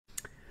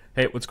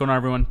Hey, what's going on,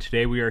 everyone?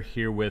 Today we are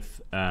here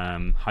with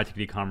High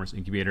Ticket E-commerce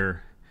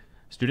Incubator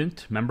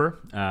student member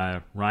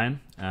Ryan.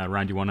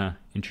 Ryan, do you want to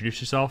introduce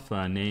yourself?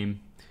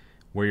 Name,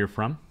 where you're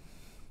from?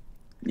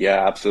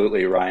 Yeah,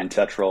 absolutely. Ryan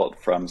Tetrold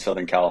from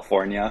Southern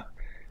California.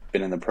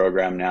 Been in the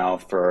program now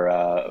for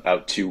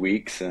about 2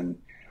 weeks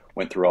and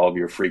went through all of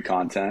your free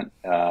content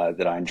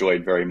that I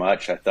enjoyed very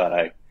much. I thought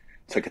I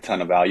took a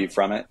ton of value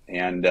from it,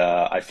 and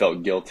I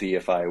felt guilty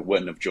if I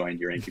wouldn't have joined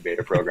your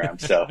incubator program.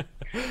 So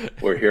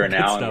we're here Good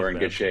now and stuff, we're in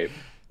good man. shape.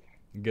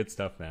 Good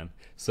stuff, man.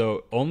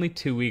 So only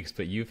 2 weeks,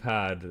 but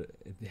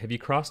have you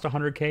crossed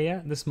 100K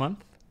yet this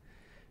month?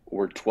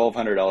 We're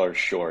 $1,200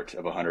 short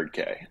of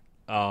 100K.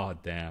 Oh,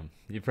 damn.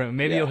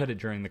 Maybe you'll Yeah, hit it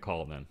during the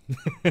call then.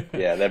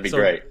 yeah, that'd be So,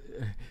 great.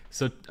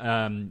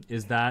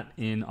 is that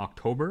in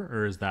October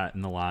or is that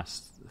in the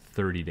last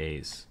 30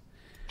 days?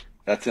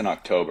 That's in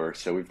October,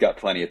 so we've got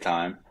plenty of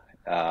time.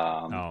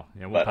 Oh,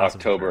 yeah, we'll But pass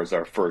it for October sure. is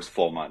our first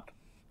full month.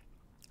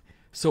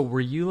 So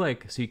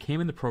so you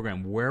came in the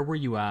program, where were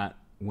you at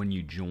when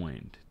you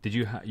joined?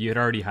 You had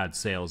already had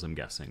sales, I'm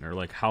guessing, or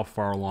like how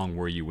far along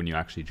were you when you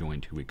actually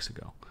joined 2 weeks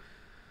ago?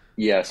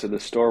 Yeah, so the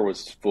store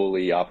was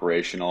fully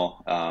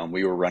operational.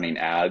 We were running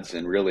ads,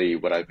 and really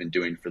what I've been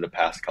doing for the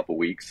past couple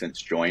weeks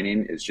since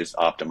joining is just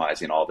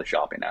optimizing all the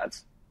shopping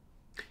ads.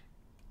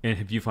 And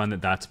have you found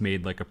that that's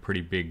made like a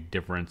pretty big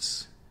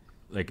difference,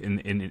 like in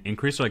an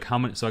increase? Or like how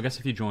many? So I guess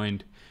if you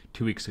joined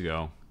 2 weeks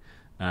ago,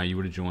 you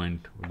would have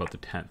joined about the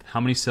 10th. How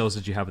many sales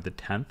did you have at the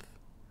 10th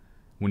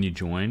when you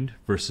joined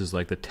versus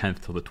like the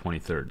 10th till the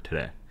 23rd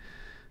today?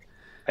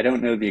 I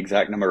don't know the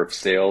exact number of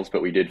sales,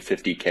 but we did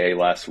 50K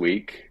last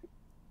week.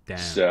 Damn.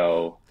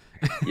 So,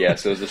 yeah,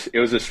 so it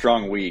was a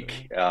strong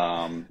week.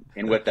 And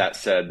with that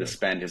said, the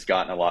spend has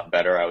gotten a lot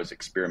better. I was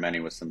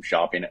experimenting with some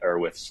shopping or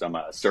with some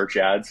search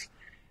ads.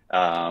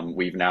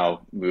 We've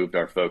now moved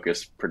our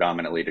focus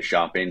predominantly to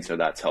shopping, so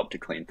that's helped to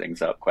clean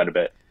things up quite a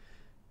bit.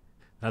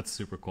 That's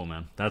super cool,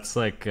 man. That's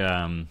like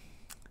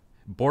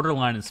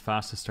borderline as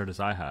fast a start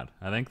as I had.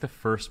 I think the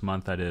first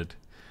month I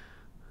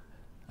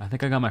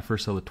think I got my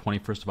first sale the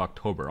 21st of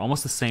October,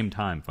 almost the same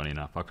time, funny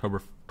enough,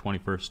 October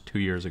 21st, 2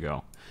 years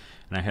ago.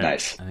 And I hit,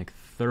 Nice. I think,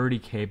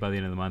 30K by the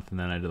end of the month, and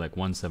then I did like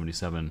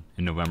 177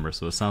 in November.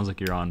 So it sounds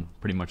like you're on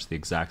pretty much the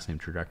exact same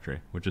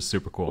trajectory, which is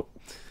super cool.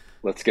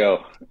 Let's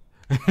go.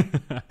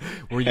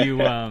 Were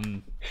you, I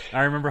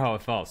remember how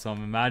it felt. So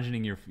I'm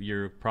imagining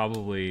you're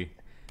probably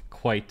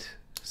quite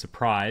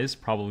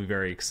surprised, probably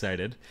very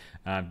excited.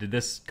 Did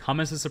this come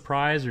as a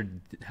surprise, or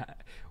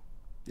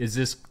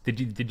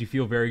did you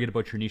feel very good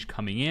about your niche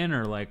coming in,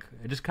 or like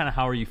just kind of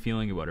how are you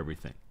feeling about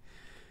everything?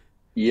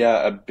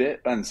 Yeah, a bit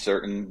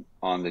uncertain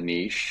on the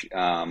niche.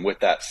 With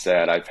that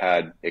said, I've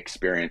had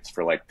experience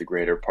for like the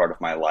greater part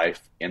of my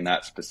life in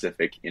that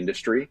specific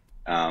industry.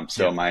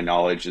 So Yeah. my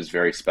knowledge is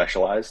very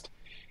specialized.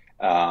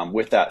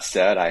 With that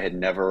said, I had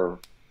never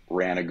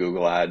ran a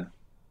Google ad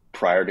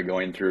prior to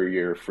going through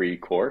your free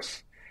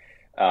course.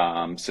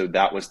 So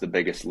that was the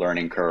biggest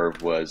learning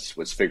curve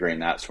was figuring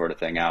that sort of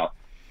thing out.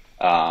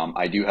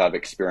 I do have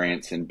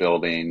experience in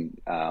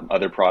building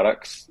other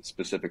products,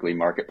 specifically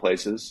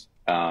marketplaces.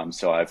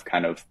 So I've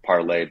kind of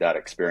parlayed that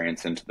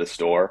experience into the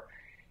store,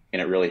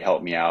 and it really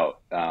helped me out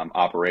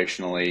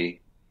operationally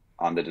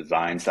on the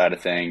design side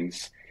of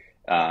things,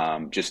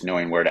 just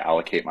knowing where to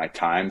allocate my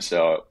time.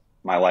 So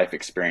my life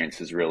experience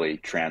has really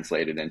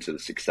translated into the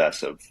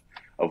success of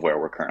where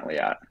we're currently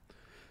at.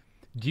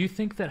 Do you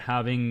think that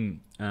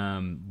having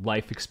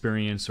life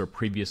experience or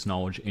previous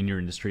knowledge in your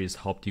industry has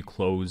helped you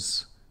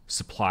close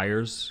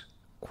suppliers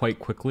quite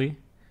quickly?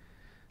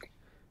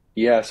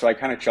 Yeah, so I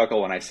kind of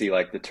chuckle when I see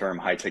like the term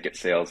high ticket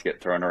sales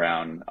get thrown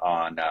around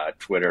on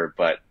Twitter,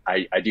 but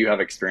I do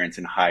have experience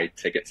in high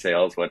ticket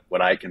sales,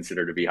 what I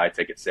consider to be high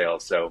ticket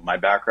sales. So my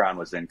background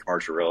was in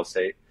commercial real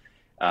estate,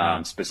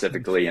 Uh,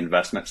 specifically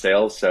investment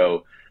sales.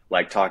 So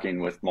like talking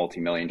with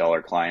multi-million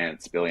dollar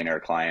clients, billionaire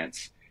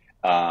clients.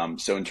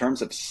 So in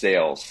terms of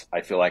sales,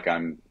 I feel like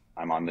I'm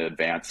on the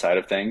advanced side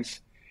of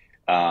things.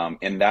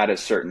 And that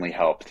has certainly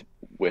helped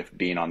with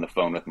being on the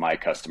phone with my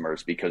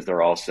customers because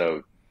they're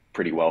also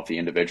pretty wealthy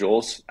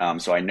individuals.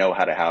 So I know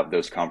how to have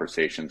those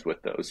conversations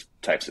with those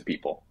types of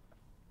people.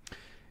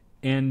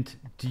 and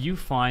do you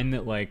find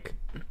that like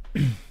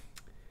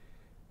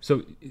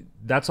so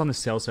that's on the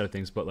sales side of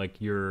things, but like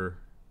your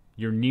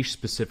niche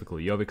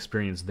specifically, you have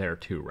experience there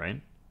too,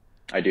 right?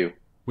 I do.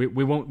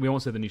 We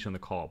won't say the niche on the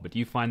call, but do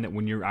you find that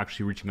when you're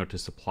actually reaching out to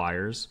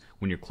suppliers,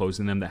 when you're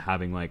closing them, that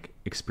having like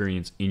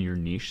experience in your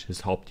niche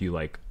has helped you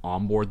like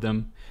onboard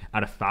them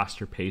at a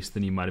faster pace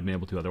than you might have been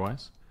able to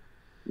otherwise?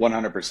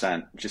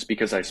 100%. Just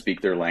because I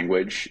speak their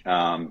language,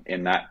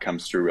 and that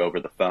comes through over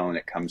the phone,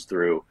 it comes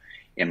through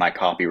in my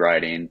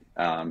copywriting,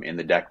 in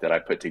the deck that I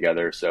put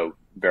together. So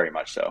very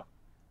much so.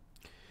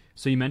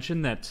 So you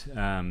mentioned that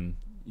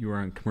you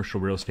were in commercial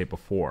real estate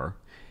before.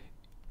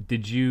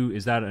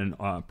 Is that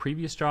a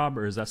previous job,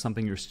 or is that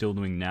something you're still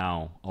doing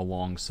now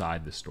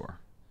alongside the store?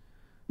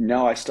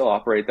 No, I still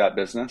operate that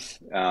business.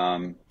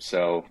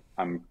 So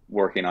I'm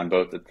working on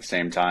both at the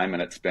same time,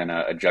 and it's been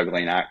a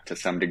juggling act to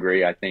some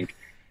degree. I think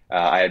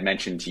I had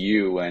mentioned to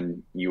you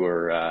when you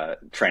were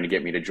trying to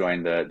get me to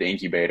join the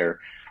incubator.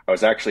 I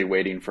was actually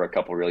waiting for a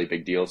couple really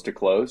big deals to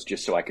close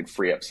just so I could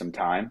free up some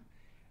time.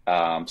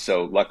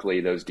 So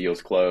luckily those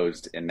deals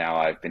closed, and now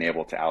I've been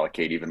able to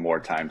allocate even more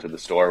time to the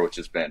store, which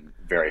has been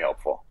very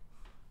helpful.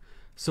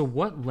 So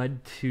what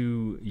led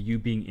to you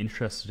being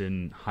interested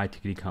in high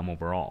ticket ecom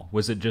overall?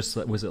 Was it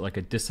like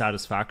a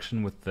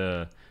dissatisfaction with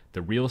the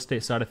real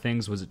estate side of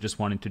things? Was it just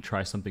wanting to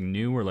try something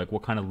new, or like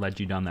what kind of led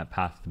you down that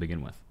path to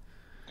begin with?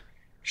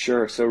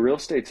 Sure. So real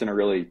estate's in a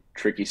really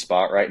tricky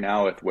spot right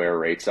now with where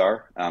rates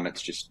are.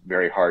 It's just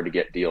very hard to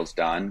get deals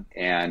done.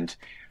 And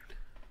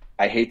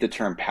I hate the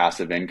term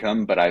passive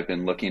income, but I've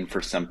been looking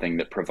for something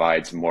that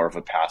provides more of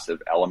a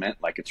passive element.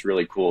 Like it's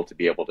really cool to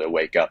be able to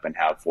wake up and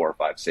have 4 or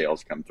 5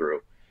 sales come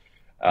through.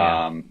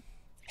 Yeah. Um,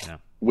 Yeah.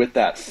 with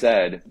that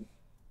said,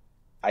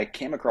 I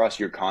came across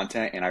your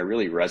content and I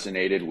really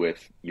resonated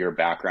with your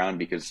background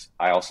because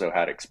I also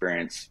had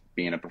experience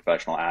being a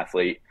professional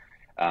athlete,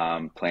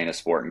 playing a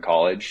sport in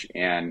college.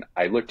 And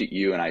I looked at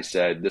you and I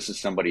said, this is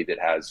somebody that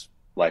has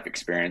life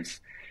experience.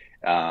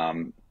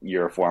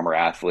 You're a former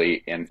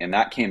athlete, and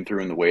that came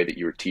through in the way that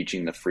you were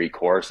teaching the free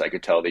course. I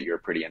could tell that you're a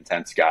pretty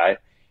intense guy.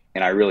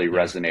 And I really Yeah.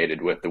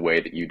 resonated with the way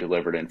that you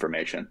delivered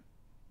information.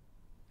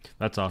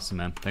 That's awesome,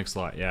 man. Thanks a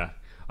lot. Yeah.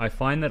 I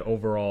find that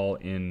overall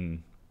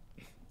in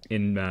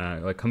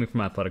like coming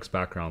from athletics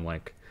background,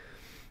 like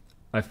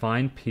I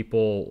find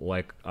people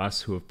like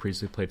us who have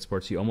previously played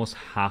sports, you almost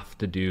have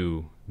to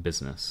do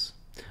business.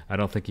 I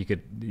don't think you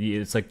could,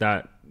 it's like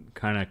that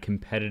kind of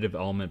competitive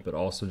element, but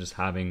also just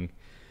having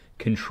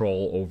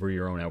control over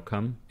your own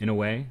outcome in a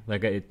way.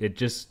 Like it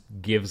just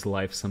gives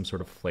life some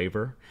sort of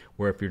flavor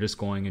where if you're just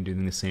going and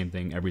doing the same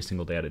thing every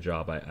single day at a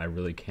job, I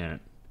really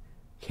can't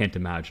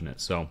imagine it.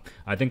 So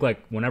I think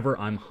like whenever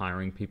I'm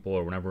hiring people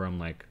or whenever I'm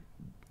like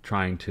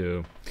trying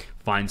to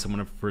find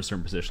someone for a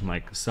certain position,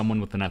 like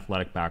someone with an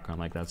athletic background,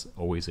 like that's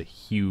always a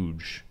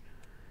huge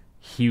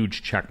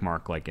check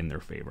mark like in their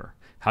favor.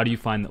 How do you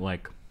find that,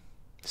 like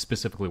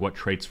specifically what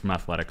traits from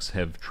athletics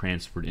have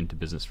transferred into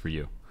business for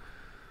you?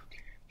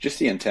 Just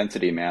the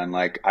intensity, man.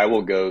 Like I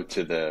will go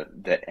to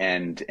the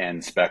end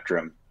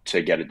spectrum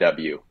to get a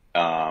W.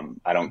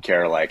 I don't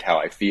care like how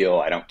I feel.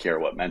 I don't care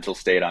what mental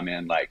state I'm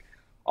in. Like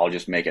I'll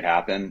just make it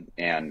happen,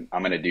 and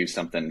I'm gonna do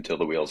something until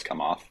the wheels come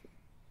off.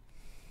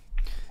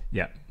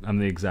 Yeah, I'm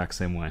the exact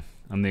same way.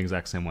 I'm the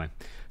exact same way.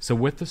 So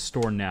with the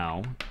store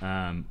now,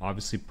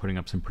 obviously putting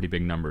up some pretty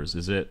big numbers.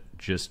 Is it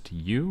just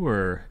you,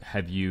 or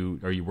are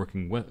you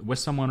working with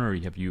someone, or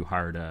have you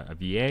hired a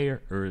VA,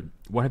 or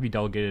what have you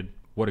delegated?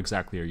 What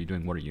exactly are you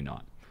doing? What are you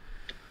not?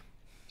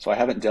 So I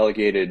haven't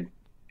delegated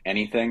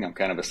anything. I'm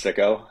kind of a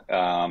sicko.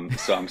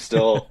 So I'm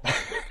still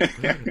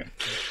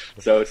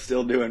so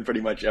still doing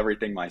pretty much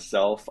everything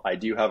myself. I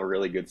do have a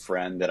really good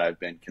friend that I've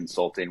been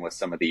consulting with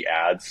some of the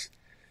ads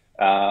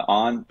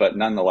on, but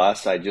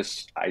nonetheless, I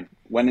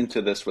went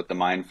into this with the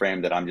mind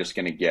frame that I'm just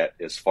going to get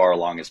as far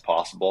along as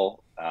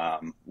possible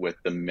with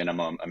the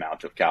minimum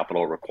amount of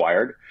capital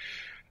required.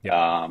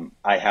 Yeah.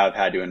 I have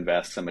had to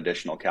invest some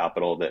additional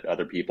capital that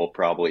other people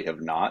probably have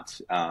not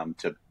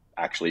to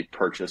actually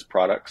purchase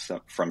products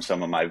from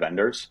some of my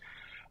vendors.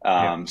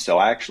 Yeah. So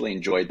I actually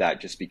enjoyed that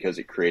just because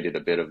it created a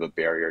bit of a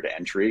barrier to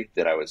entry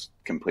that I was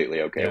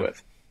completely okay Yeah.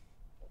 with.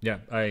 Yeah.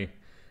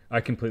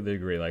 I completely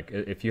agree. Like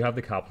if you have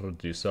the capital to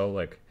do so,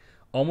 like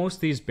almost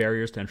these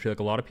barriers to entry, like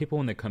a lot of people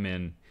when they come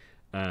in,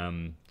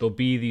 there'll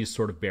be these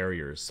sort of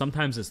barriers.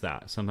 Sometimes it's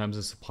that. Sometimes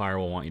the supplier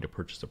will want you to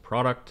purchase a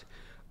product.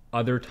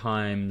 Other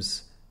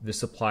times the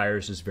supplier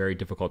is just very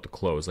difficult to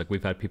close. Like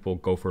we've had people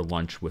go for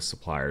lunch with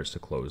suppliers to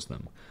close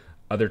them.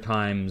 Other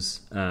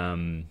times,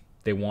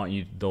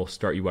 they'll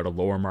start you at a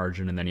lower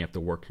margin and then you have to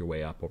work your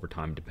way up over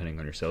time depending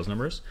on your sales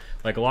numbers.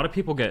 Like a lot of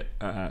people get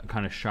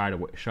kind of shy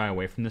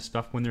away from this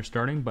stuff when they're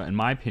starting, but in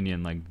my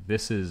opinion, like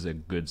this is a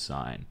good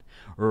sign.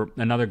 Or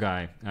another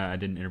guy, I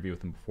did an interview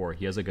with him before.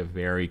 He has like a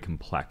very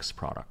complex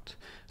product.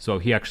 So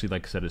he actually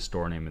like said his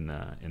store name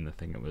in the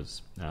thing. It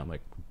was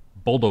like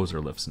bulldozer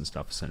lifts and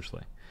stuff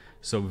essentially.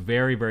 So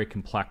very, very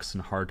complex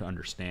and hard to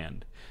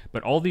understand.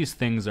 But all these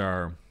things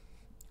are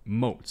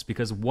moats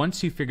because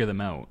once you figure them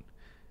out,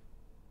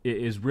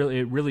 it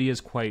really is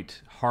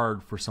quite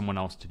hard for someone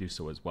else to do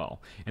so as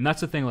well. And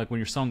that's the thing, like when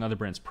you're selling other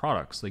brands'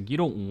 products, like you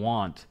don't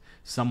want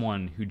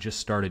someone who just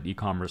started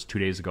e-commerce 2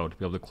 days ago to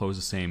be able to close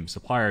the same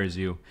supplier as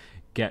you,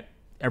 get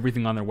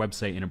everything on their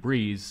website in a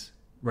breeze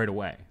right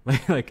away.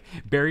 Like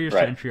barriers to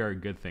Right. entry are a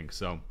good thing.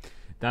 So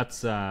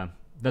that's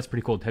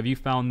pretty cool. Have you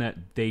found that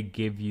they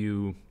give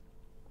you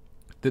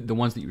the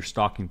ones that you're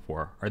stocking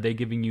for, are they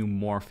giving you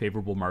more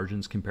favorable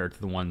margins compared to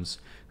the ones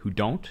who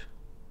don't?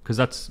 Because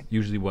that's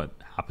usually what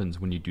happens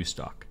when you do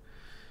stock.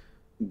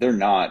 They're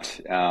not.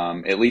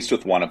 At least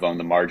with one of them,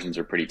 the margins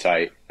are pretty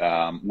tight.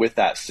 With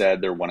that said,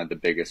 they're one of the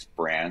biggest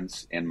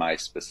brands in my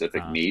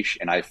specific niche,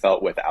 and I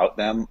felt without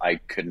them, I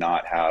could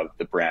not have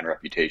the brand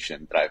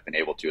reputation that I've been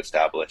able to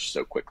establish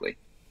so quickly.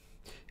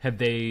 Have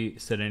they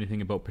said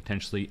anything about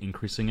potentially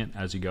increasing it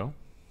as you go?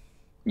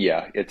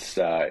 Yeah,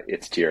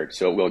 it's tiered,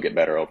 so it will get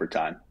better over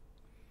time.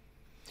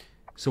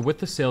 So with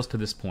the sales to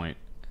this point,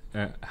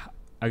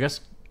 I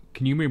guess,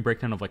 can you give me a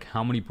breakdown of like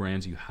how many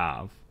brands you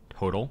have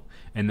total,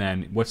 and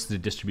then what's the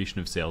distribution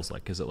of sales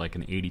like? Is it like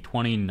an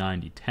 80-20,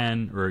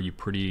 90-10, or are you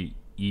pretty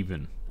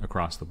even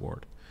across the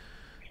board?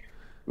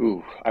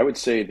 Ooh, I would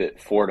say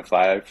that 4 to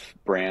 5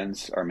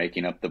 brands are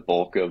making up the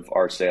bulk of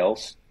our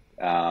sales.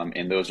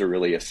 And those are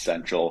really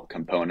essential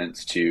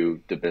components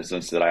to the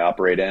business that I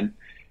operate in.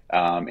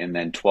 And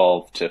then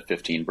 12 to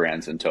 15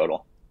 brands in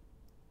total.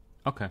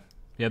 Okay.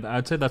 Yeah,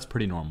 I'd say that's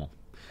pretty normal.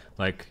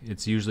 Like,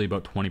 it's usually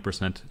about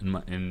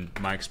 20% in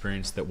my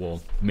experience that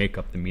will make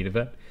up the meat of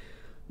it.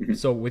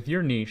 So with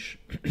your niche,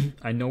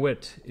 I know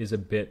it is a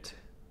bit,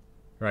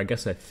 or I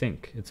guess I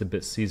think it's a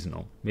bit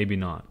seasonal. Maybe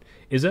not.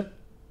 Is it?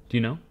 Do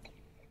you know?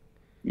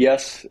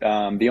 Yes,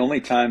 the only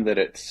time that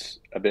it's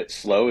a bit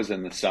slow is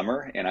in the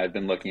summer, and I've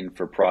been looking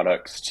for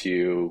products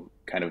to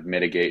kind of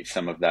mitigate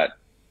some of that,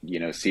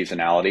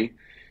 seasonality.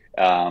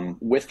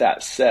 With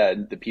that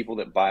said, the people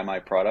that buy my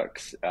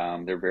products,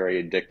 they're very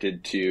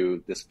addicted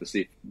to the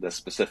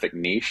specific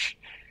niche,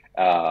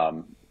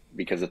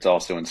 because it's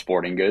also in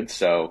sporting goods.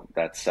 So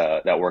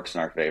that works in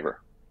our favor.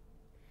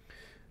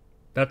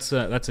 That's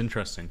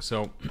interesting.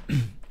 So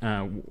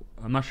I'm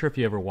not sure if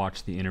you ever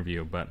watched the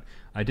interview, but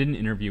I did an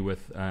interview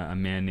with a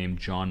man named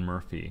John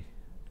Murphy.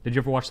 Did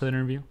you ever watch that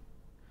interview?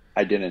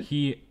 I didn't.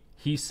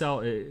 It's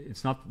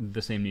not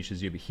the same niche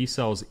as you, but he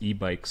sells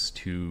e-bikes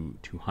to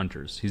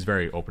hunters. He's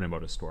very open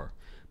about his store.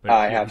 But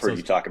I have heard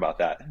you talk about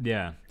that.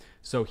 Yeah.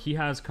 So he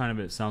has kind of,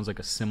 it sounds like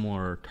a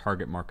similar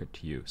target market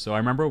to you. So I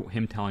remember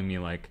him telling me,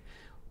 like,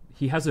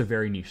 he has a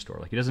very niche store.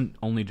 Like, he doesn't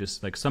only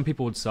just, like, some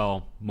people would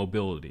sell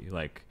mobility,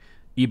 like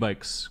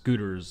e-bikes,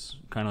 scooters,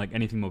 kind of like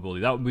anything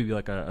mobility. That would be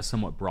like a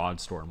somewhat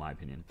broad store in my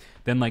opinion.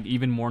 Then like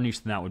even more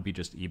niche than that would be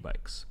just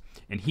e-bikes.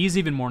 And he's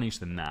even more niche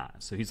than that.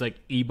 So he's like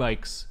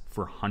e-bikes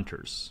for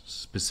hunters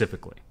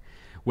specifically,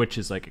 which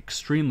is like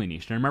extremely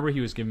niche. And I remember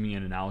he was giving me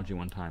an analogy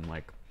one time,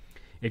 like,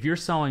 if you're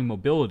selling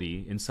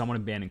mobility and someone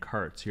abandoned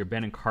carts, your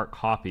abandoned cart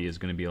copy is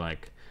going to be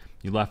like,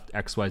 you left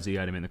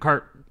XYZ item in the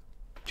cart,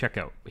 check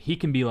out. But he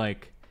can be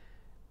like,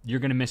 you're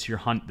going to miss your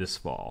hunt this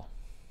fall.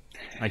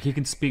 Like, he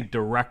can speak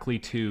directly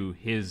to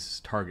his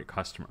target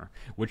customer,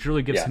 which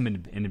really gives him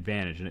an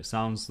advantage. And it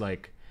sounds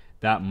like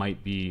that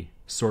might be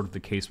sort of the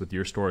case with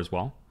your store as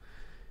well.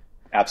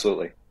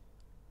 Absolutely.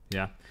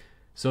 Yeah.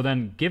 So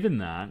then, given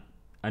that,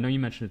 I know you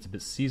mentioned it's a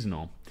bit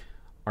seasonal.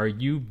 Are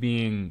you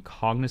being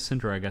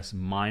cognizant, or I guess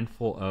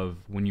mindful of,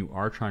 when you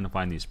are trying to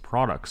find these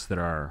products that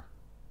are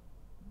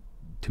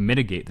to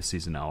mitigate the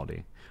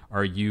seasonality,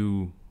 are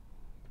you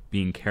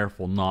being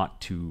careful not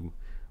to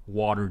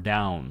water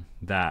down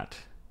that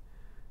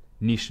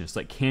nicheness?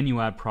 Like, can you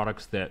add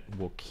products that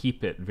will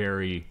keep it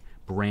very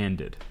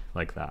branded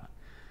like that?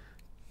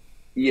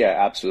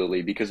 Yeah,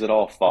 absolutely, because it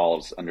all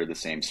falls under the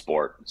same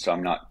sport. So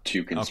I'm not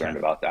too concerned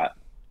about that.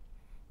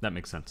 That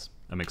makes sense.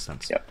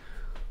 Yep.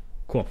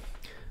 Cool.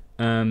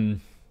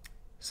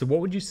 So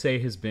what would you say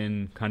has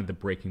been kind of the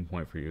breaking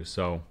point for you?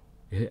 So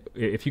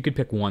if you could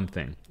pick one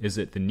thing, is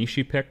it the niche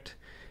you picked?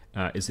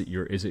 Is it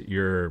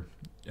your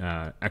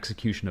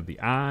execution of the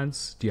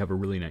ads? Do you have a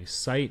really nice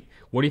site?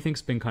 What do you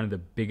think's been kind of the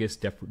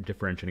biggest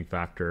differentiating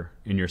factor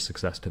in your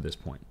success to this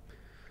point?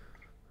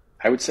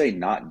 I would say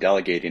not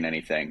delegating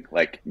anything.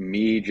 Like,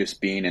 me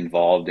just being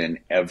involved in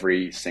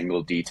every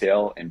single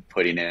detail and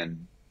putting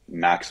in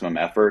maximum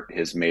effort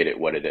has made it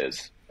what it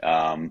is.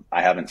 I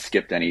haven't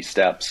skipped any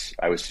steps.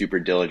 I was super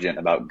diligent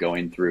about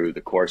going through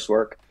the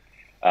coursework.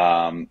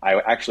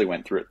 I actually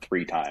went through it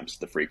 3 times,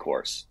 the free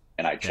course,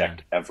 and I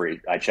checked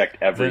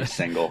every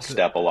single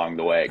step along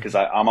the way, because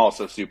I'm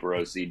also super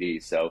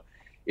OCD. So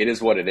it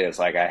is what it is.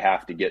 Like, I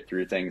have to get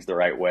through things the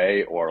right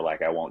way, or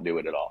like I won't do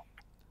it at all.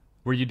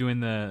 Were you doing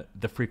the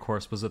free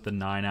course? Was it the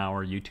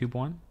 9-hour YouTube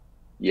one?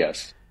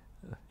 Yes.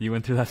 You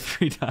went through that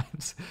 3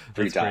 times.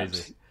 Three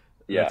times. Crazy.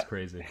 Yeah. That's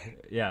crazy.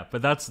 Yeah,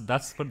 but that's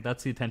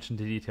the attention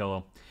to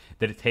detail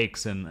that it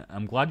takes, and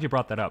I'm glad you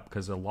brought that up,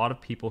 because a lot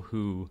of people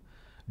who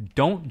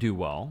don't do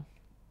well,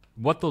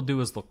 what they'll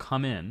do is they'll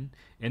come in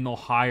and they'll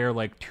hire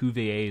like 2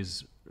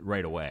 VAs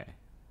right away.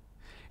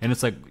 And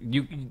it's like,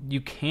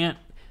 you can't,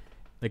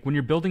 like, when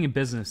you're building a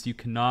business, you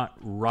cannot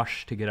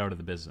rush to get out of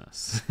the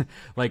business.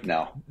 Like,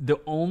 No. The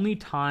only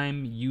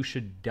time you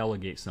should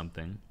delegate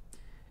something,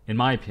 in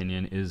my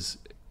opinion, is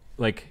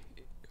like,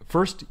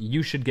 first,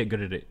 you should get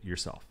good at it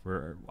yourself,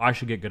 or I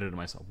should get good at it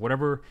myself.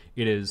 Whatever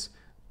it is,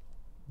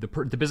 the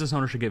business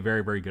owner should get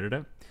very, very good at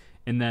it.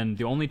 And then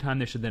the only time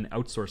they should then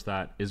outsource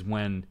that is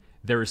when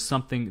there is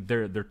something,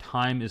 their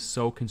time is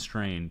so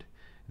constrained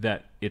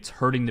that it's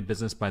hurting the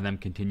business by them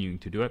continuing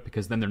to do it,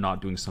 because then they're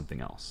not doing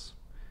something else.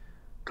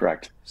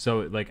 Correct. So,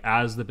 like,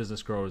 as the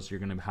business grows, you're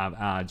going to have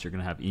ads, you're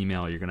going to have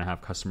email, you're going to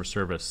have customer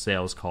service,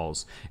 sales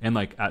calls. And,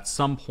 like, at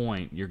some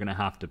point, you're going to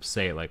have to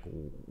say, like,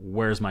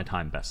 where's my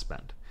time best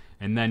spent?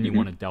 And then you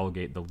want to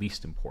delegate the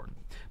least important.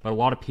 But a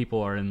lot of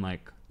people are in,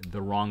 like,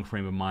 the wrong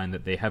frame of mind,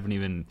 that they haven't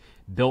even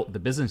built the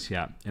business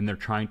yet. And they're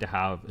trying to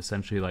have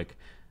essentially, like,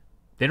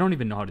 they don't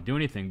even know how to do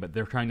anything, but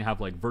they're trying to have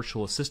like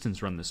virtual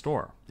assistants run the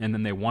store, and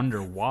then they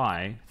wonder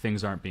why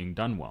things aren't being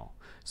done well.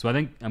 So I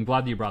think I'm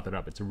glad that you brought that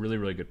up. It's a really,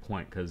 really good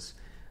point because,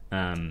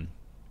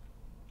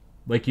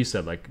 like you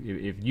said, like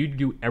if you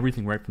do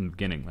everything right from the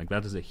beginning, like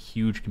that is a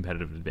huge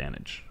competitive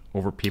advantage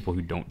over people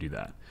who don't do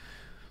that.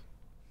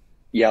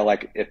 Yeah,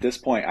 like at this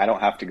point, I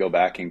don't have to go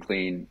back and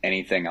clean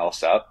anything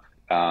else up.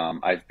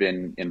 I've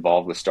been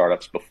involved with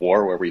startups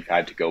before where we've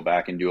had to go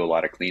back and do a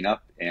lot of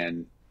cleanup,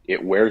 and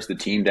it wears the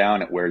team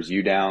down, it wears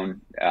you down,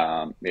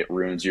 it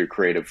ruins your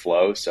creative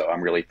flow. So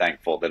I'm really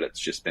thankful that it's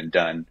just been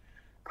done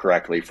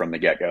correctly from the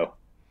get-go.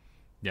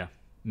 Yeah, it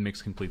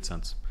makes complete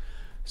sense.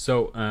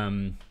 So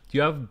do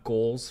you have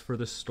goals for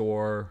the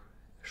store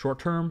short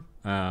term,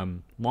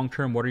 long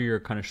term? What are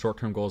your kind of short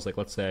term goals? Like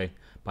let's say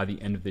by the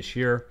end of this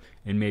year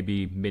and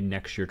maybe mid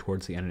next year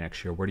towards the end of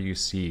next year, where do you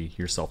see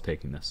yourself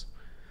taking this?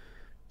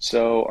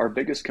 So our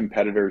biggest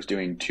competitor is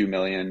doing 2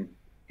 million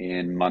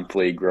in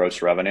monthly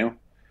gross revenue.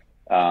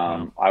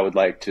 Wow. I would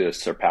like to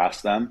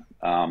surpass them.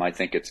 I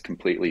think it's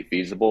completely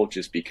feasible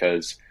just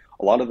because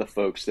a lot of the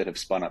folks that have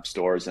spun up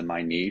stores in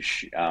my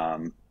niche,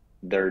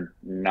 they're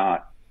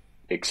not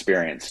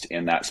experienced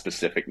in that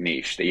specific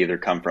niche. They either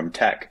come from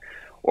tech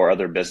or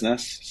other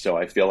business. So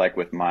I feel like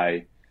with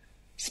my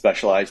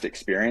specialized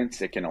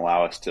experience, it can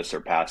allow us to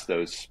surpass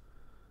those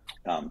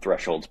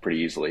thresholds pretty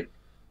easily.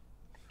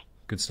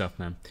 Good stuff,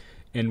 man.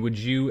 And would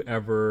you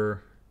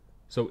ever,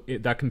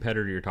 that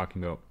competitor you're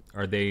talking about,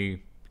 are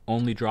they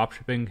only drop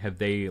shipping? Have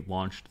they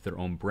launched their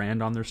own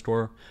brand on their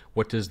store?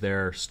 What does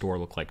their store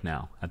look like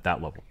now at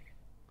that level?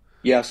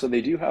 Yeah, so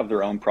they do have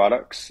their own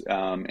products,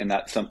 and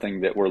that's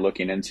something that we're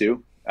looking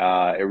into.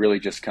 It really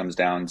just comes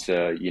down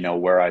to,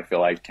 where I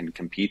feel I can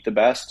compete the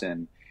best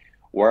and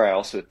where I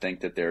also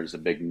think that there's a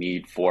big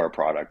need for a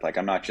product. Like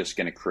I'm not just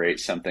going to create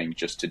something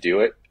just to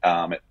do it.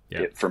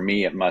 For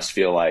me, it must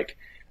feel like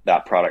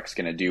that product's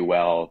going to do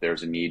well.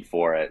 There's a need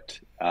for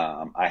it.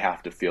 I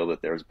have to feel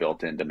that there's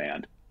built-in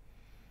demand.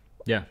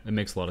 Yeah, it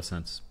makes a lot of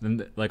sense.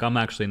 And like I'm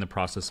actually in the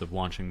process of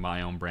launching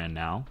my own brand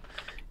now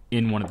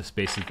in one of the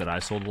spaces that I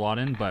sold a lot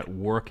in, but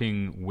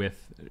working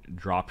with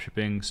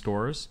dropshipping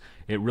stores,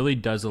 it really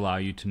does allow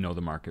you to know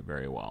the market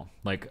very well.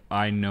 Like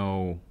I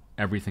know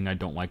everything I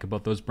don't like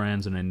about those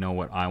brands, and I know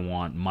what I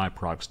want my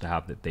products to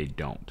have that they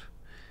don't.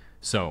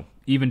 So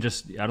even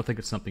just, I don't think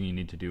it's something you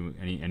need to do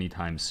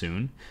anytime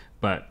soon,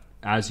 but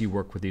as you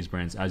work with these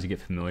brands, as you get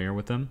familiar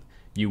with them,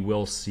 you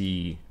will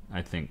see,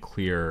 I think,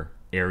 clear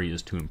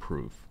areas to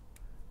improve.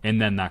 And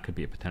then that could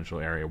be a potential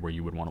area where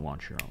you would want to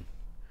launch your own.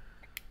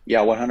 Yeah,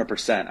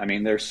 100%. I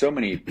mean, there's so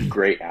many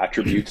great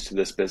attributes to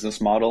this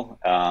business model.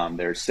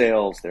 There's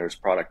sales, there's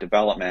product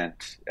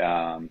development,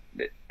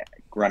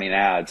 running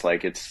ads,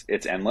 like it's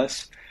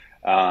endless.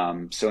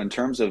 So in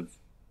terms of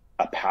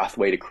a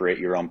pathway to create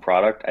your own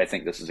product, I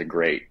think this is a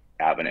great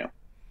avenue.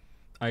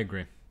 I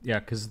agree. Yeah,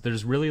 because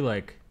there's really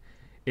like,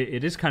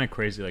 it is kind of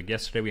crazy. Like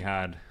yesterday we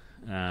had,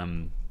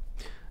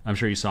 I'm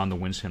sure you saw on the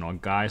Wins channel, a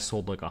guy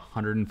sold like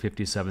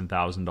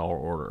 $157,000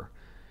 order.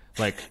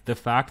 Like the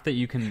fact that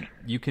you can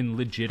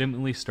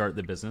legitimately start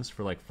the business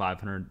for like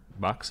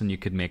 $500 and you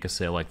could make a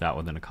sale like that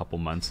within a couple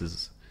months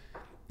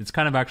it's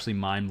kind of actually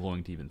mind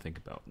blowing to even think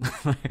about.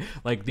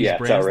 Like these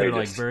brands that are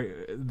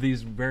like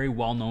these very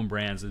well known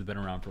brands that have been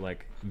around for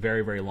like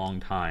very, very long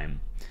time.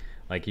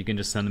 Like you can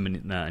just send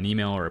them an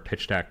email or a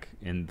pitch deck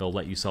and they'll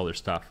let you sell their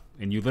stuff.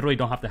 And you literally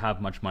don't have to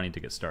have much money to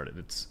get started.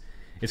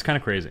 It's kind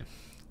of crazy.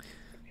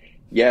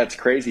 Yeah, it's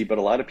crazy, but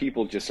a lot of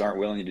people just aren't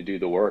willing to do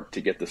the work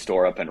to get the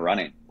store up and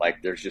running.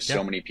 Like there's just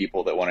so many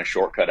people that want to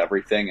shortcut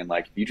everything. And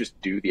like, if you just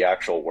do the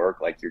actual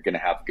work, like you're going to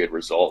have good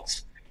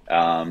results.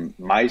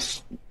 My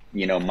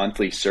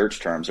monthly search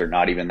terms are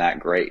not even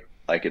that great.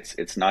 Like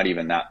it's not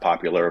even that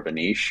popular of a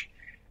niche.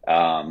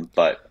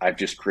 But I've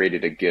just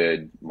created a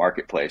good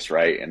marketplace,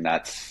 right? And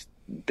that's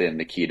been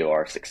the key to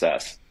our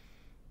success.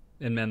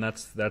 And man,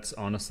 that's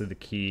honestly the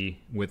key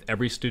with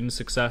every student's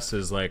success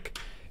is like,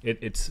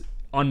 it's,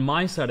 on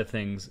my side of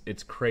things,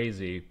 it's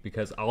crazy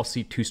because I'll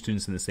see two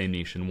students in the same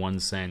niche and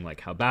one's saying like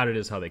how bad it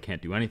is, how they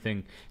can't do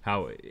anything,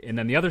 and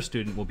then the other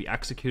student will be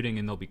executing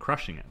and they'll be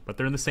crushing it, but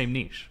they're in the same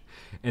niche.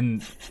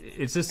 And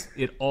it's just,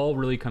 it all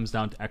really comes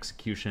down to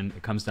execution.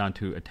 It comes down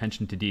to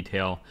attention to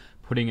detail,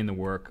 putting in the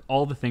work,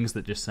 all the things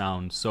that just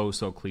sound so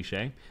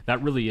cliche.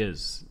 That really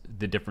is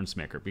the difference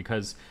maker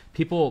because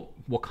people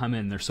will come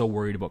in, they're so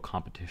worried about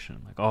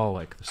competition. Like, oh,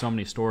 like there's so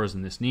many stores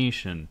in this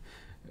niche and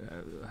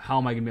how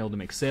am I going to be able to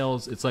make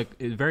sales? It's like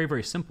it's very,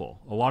 very simple.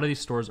 A lot of these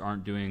stores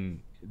aren't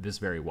doing this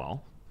very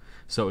well.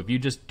 So if you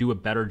just do a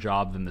better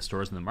job than the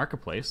stores in the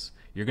marketplace,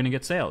 you're going to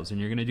get sales and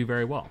you're going to do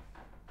very well.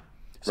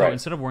 So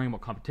instead of worrying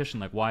about competition,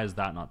 like why is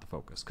that not the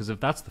focus? Because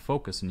if that's the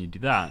focus and you do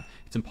that,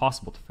 it's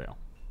impossible to fail.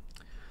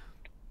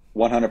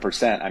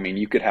 100%. I mean,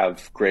 you could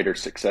have greater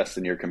success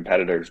than your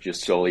competitors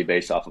just solely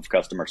based off of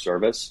customer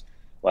service.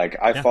 Like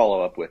I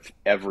follow up with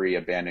every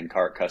abandoned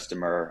cart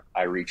customer.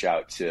 I reach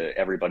out to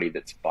everybody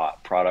that's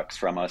bought products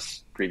from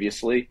us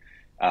previously,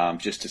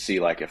 just to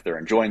see like if they're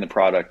enjoying the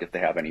product, if they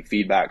have any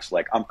feedbacks.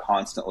 Like I'm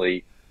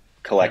constantly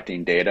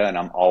collecting data and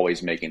I'm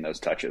always making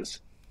those touches.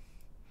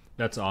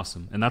 That's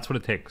awesome. And that's what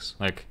it takes.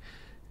 Like,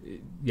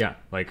 yeah,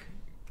 like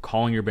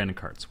calling your abandoned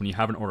carts. When you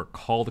have an order,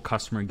 call the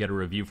customer and get a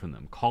review from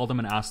them. Call them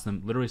and ask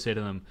them, literally say to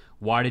them,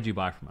 why did you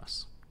buy from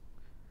us?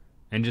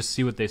 And just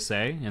see what they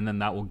say, and then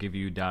that will give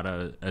you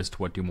data as to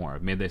what to do more.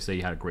 Maybe they say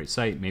you had a great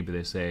site, maybe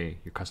they say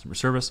your customer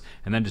service,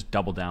 and then just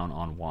double down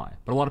on why.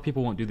 But a lot of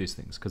people won't do these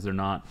things because they're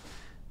not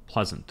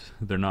pleasant.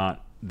 They're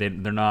not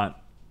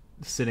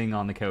sitting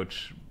on the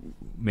couch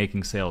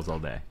making sales all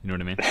day. You know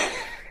what I mean?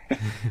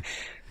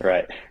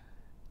 Right.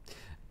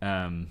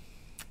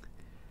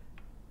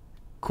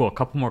 Cool. A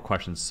couple more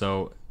questions.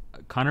 So,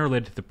 kind of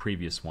related to the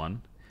previous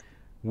one,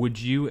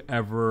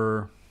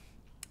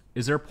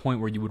 is there a point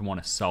where you would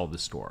want to sell the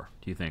store?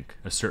 Do you think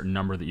a certain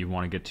number that you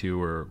want to get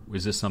to, or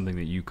is this something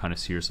that you kind of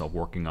see yourself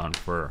working on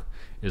for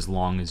as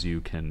long as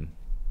you can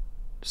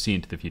see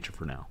into the future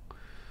for now?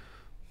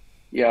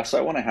 Yeah, so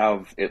I want to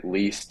have at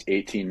least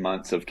 18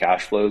 months of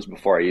cash flows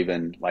before I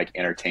even like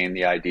entertain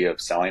the idea of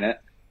selling it.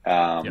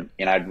 Yep.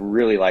 And I'd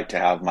really like to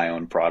have my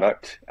own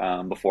product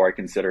before I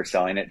consider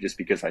selling it, just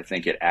because I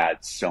think it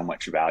adds so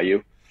much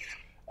value.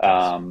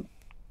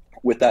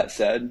 With that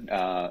said,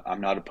 I'm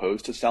not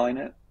opposed to selling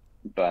it,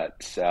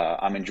 but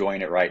I'm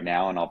enjoying it right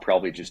now, and I'll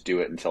probably just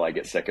do it until I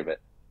get sick of it.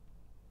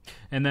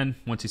 And then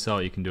once you sell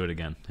it, you can do it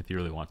again if you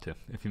really want to,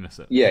 if you miss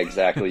it. Yeah,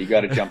 exactly. You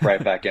got to jump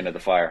right back into the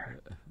fire.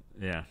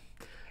 Yeah.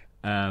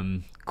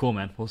 Cool,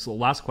 man. Well, so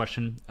last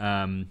question.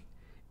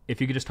 If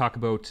you could just talk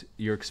about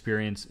your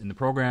experience in the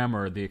program,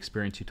 or the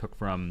experience you took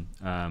from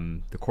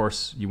the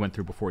course you went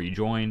through before you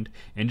joined,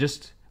 and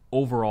just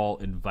overall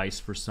advice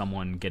for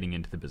someone getting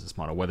into the business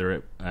model,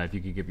 whether if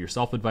you could give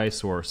yourself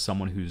advice or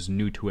someone who's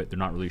new to it, they're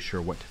not really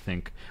sure what to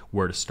think,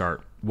 where to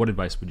start, what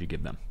advice would you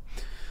give them?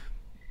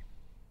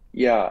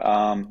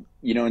 Yeah,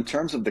 in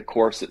terms of the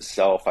course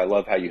itself, I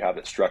love how you have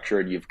it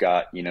structured. You've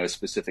got,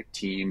 specific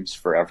teams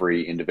for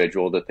every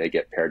individual that they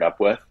get paired up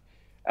with.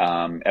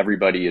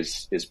 Everybody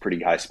is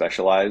pretty high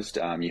specialized.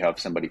 You have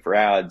somebody for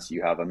ads,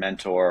 you have a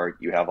mentor,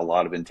 you have a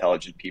lot of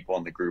intelligent people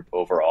in the group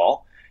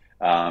overall.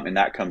 And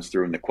that comes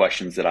through in the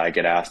questions that I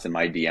get asked in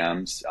my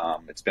DMs.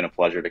 It's been a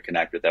pleasure to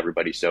connect with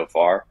everybody so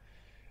far.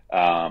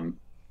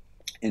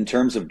 In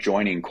terms of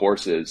joining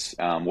courses,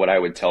 what I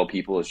would tell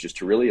people is just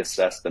to really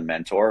assess the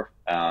mentor.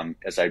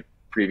 As I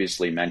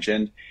previously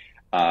mentioned,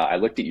 I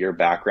looked at your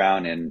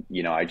background, and,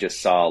 I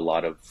just saw a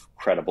lot of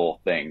credible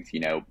things,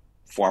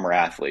 former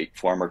athlete,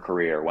 former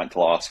career, went to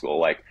law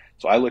school.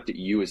 So I looked at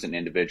you as an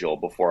individual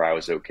before I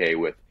was okay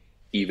with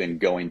even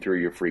going through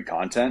your free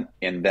content.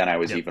 And then I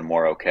was even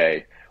more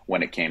okay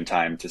when it came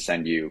time to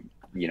send you,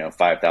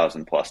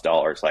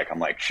 $5,000+ I'm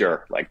like,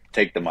 sure,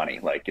 take the money.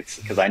 It's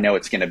because I know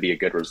it's going to be a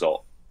good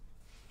result.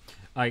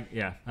 I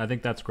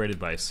think that's great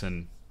advice.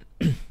 And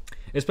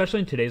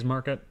especially in today's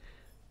market,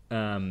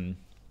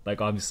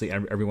 obviously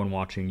everyone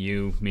watching,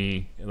 you,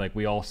 me,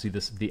 we all see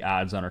the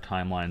ads on our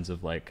timelines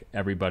of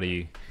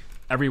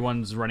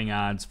everyone's running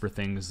ads for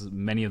things.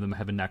 Many of them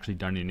haven't actually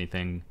done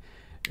anything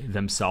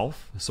themselves.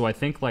 So I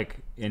think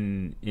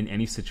in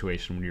any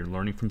situation when you're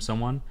learning from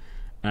someone,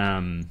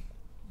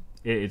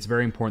 it's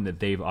very important that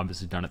they've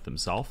obviously done it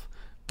themselves.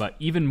 But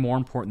even more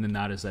important than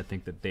that is I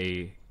think that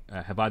they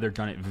have either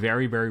done it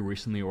very, very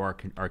recently or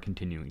are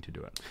continuing to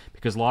do it.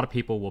 Because a lot of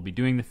people will be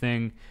doing the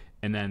thing,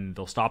 and then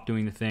they'll stop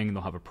doing the thing, and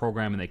they'll have a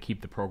program, and they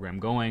keep the program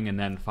going, and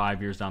then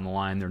 5 years down the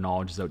line, their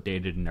knowledge is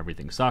outdated and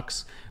everything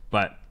sucks,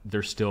 but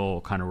they're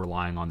still kind of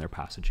relying on their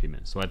past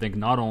achievements. So I think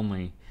not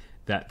only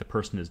that the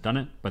person has done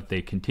it, but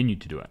they continue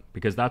to do it.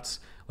 Because that's,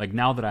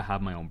 now that I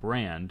have my own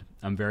brand,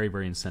 I'm very,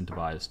 very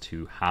incentivized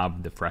to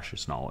have the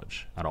freshest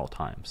knowledge at all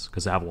times,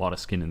 because I have a lot of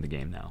skin in the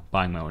game now,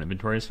 buying my own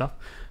inventory and stuff.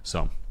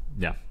 So,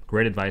 yeah,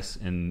 great advice,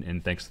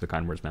 and thanks for the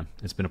kind words, man.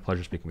 It's been a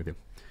pleasure speaking with you.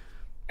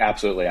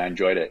 Absolutely. I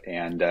enjoyed it.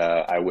 And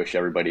I wish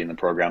everybody in the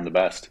program the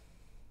best.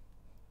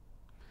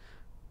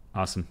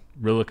 Awesome.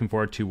 Really looking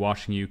forward to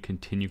watching you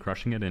continue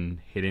crushing it and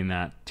hitting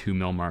that 2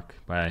 mil mark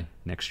by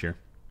next year.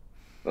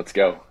 Let's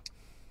go.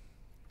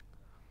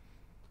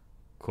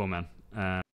 Cool, man.